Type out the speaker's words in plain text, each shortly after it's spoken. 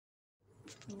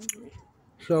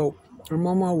So I'm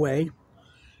on my way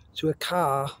to a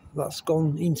car that's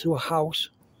gone into a house,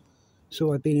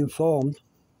 so I've been informed.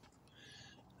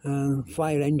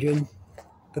 Fire engine,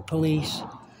 the police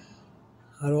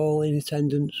are all in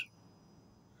attendance.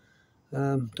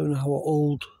 Don't know how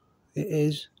old it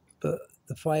is, but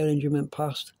the fire engine went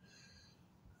past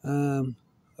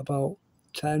about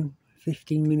 10-15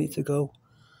 minutes ago,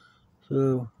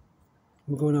 so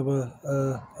we're going to have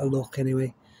a look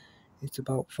anyway. It's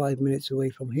about 5 minutes away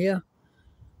from here,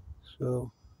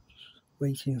 so just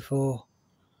waiting for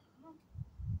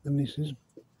the missus.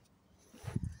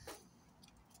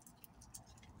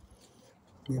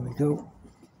 There we go.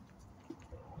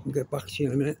 I'll get back to you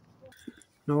in a minute.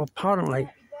 Now apparently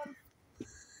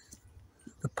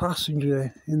the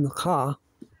passenger in the car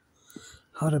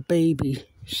had a baby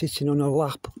sitting on her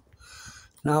lap.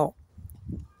 Now,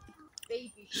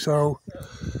 so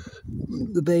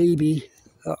the baby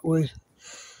that was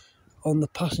on the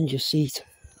passenger seat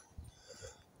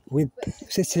with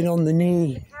sitting on the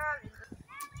knee.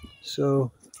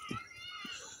 So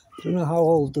I don't know how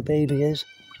old the baby is,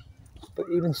 but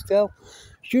even still,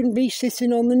 shouldn't be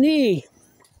sitting on the knee.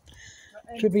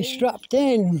 Should be strapped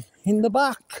in the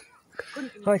back,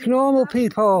 like normal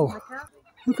people.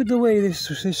 Look at the way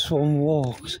this one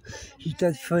walks. She's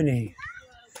dead funny.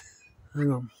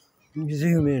 Hang on, let me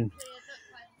zoom in.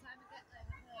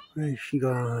 Where's she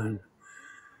gone?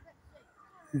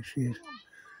 There she is.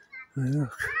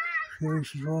 Look, see where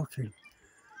she's walking.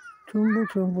 Tumble,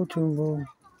 tumble, tumble.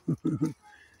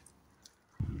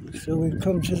 So we've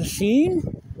come to the scene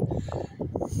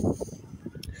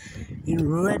in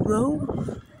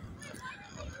Redrow.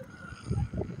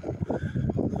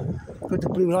 Got the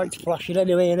blue lights flashing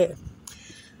anyway, innit?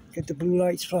 Get the blue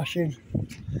lights flashing.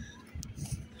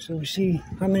 So we see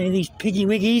how many of these piggy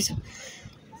wiggies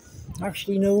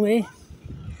actually know me,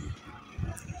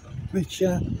 which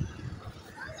I'm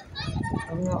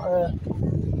not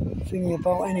thinking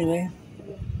about anyway.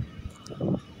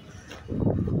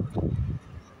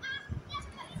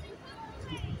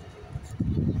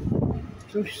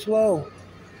 So slow.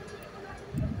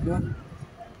 Yeah.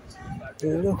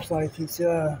 It looks like it's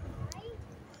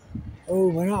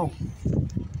over now.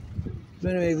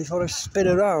 Anyway, before I spin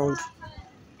around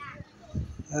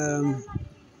and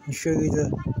show you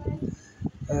the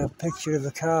picture of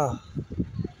the car.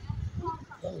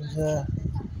 That was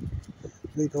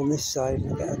look on this side.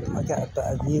 I get a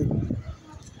better view.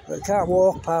 But I can't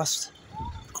walk past.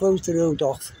 Close the road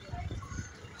off.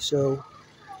 So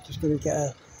just going to get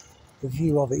a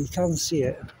view of it. You can see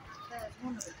it.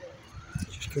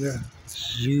 Just going to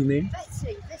zoom in.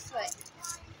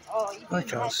 I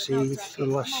can't see. It's the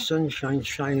last sunshine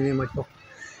shining in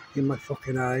my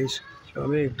fucking eyes. You know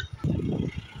what I mean?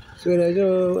 So I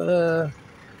do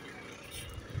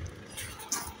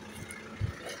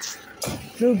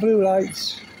no blue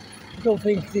lights. I don't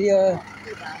think the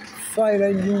fire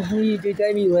engine's needed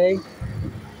anyway.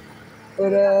 But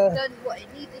done what it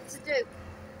needed to do.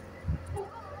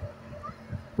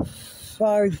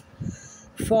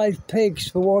 Five pigs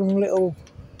for one little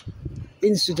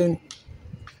incident,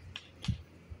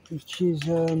 which is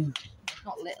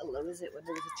not little though, is it, when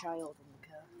there was a child in the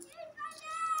car?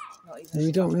 Not even.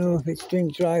 We don't know if it's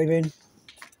drink driving.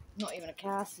 Not even a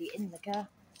car seat in the car,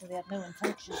 so they had no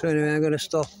intention. So anyway, I'm going to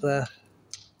stop there.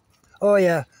 Oh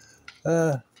yeah,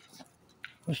 I'll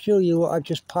show you what I've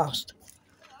just passed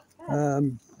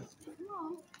on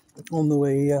the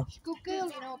way here. She's a good girl,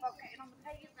 you know, about getting on the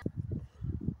pavement.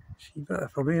 See better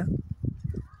from here.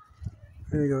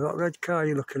 There you go, that red car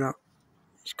you're looking at.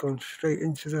 It's gone straight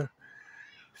into the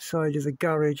side of the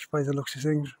garage by the looks of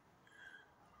things.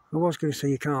 I was going to say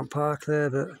you can't park there,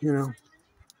 but you know.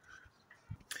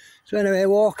 So anyway,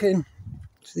 walking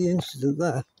to the incident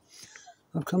there,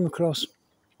 I've come across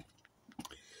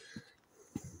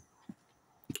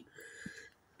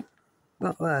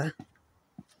that there.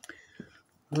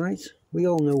 Right, we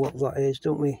all know what that is,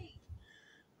 don't we?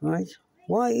 Right,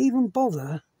 why even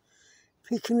bother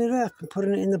picking it up and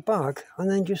putting it in the bag and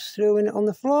then just throwing it on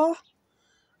the floor?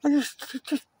 It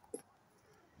just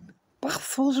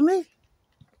baffles me.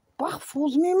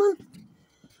 Baffles me, man.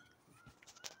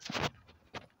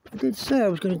 I did say I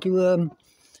was going to do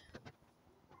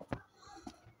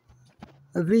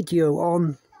a video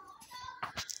on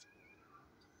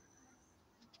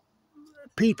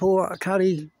people that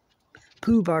carry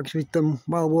poo bags with them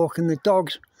while walking the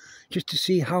dogs, just to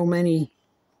see how many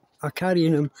are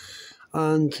carrying them,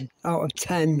 and out of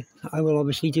 10 I will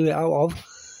obviously do it out of.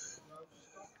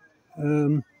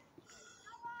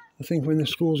 I think when the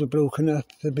schools are broken up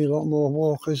there'll be a lot more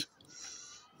walkers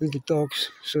with the dogs,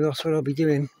 so that's what I'll be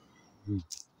doing.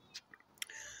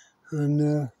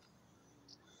 and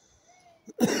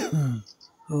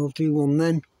I'll do one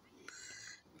then.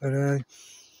 But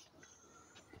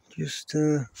just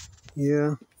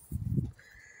yeah.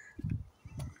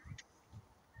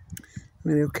 I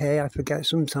mean, okay, I forget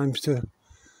sometimes to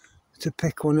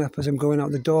pick one up as I'm going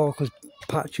out the door because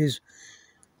Patch is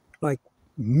like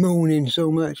moaning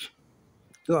so much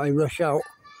that I rush out.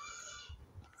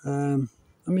 I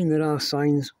mean, there are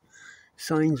signs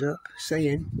up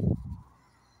saying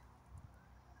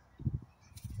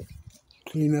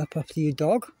clean up after your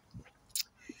dog.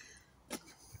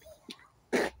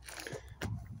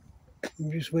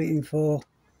 I'm just waiting for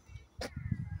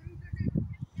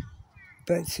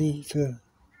Betsy to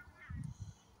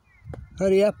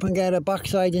hurry up and get her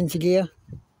backside into gear.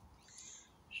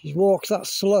 She walks that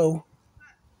slow.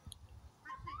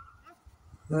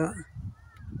 That.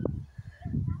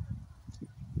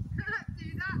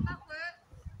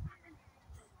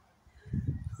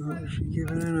 What's she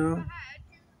giving her now?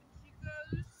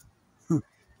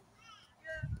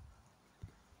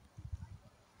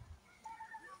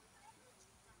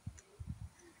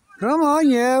 Come on,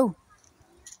 you!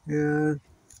 Yeah.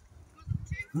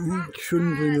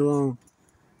 Trundling along.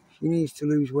 She needs to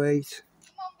lose weight.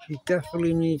 She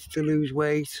definitely needs to lose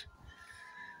weight.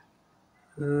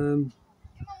 No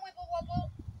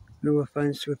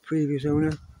offence to a previous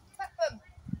owner.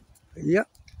 But yep.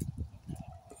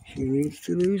 She needs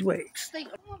to lose weight.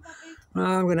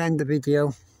 I'm going to end the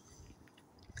video.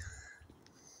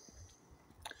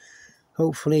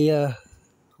 Hopefully,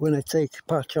 when I take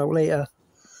Patch out later,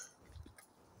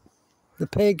 the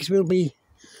pigs will be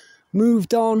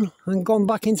moved on and gone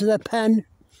back into their pen.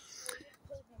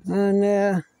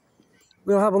 And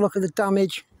we'll have a look at the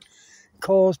damage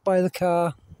caused by the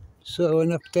car. So an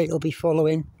update will be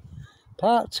following.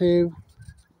 Part 2.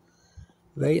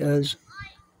 Laters.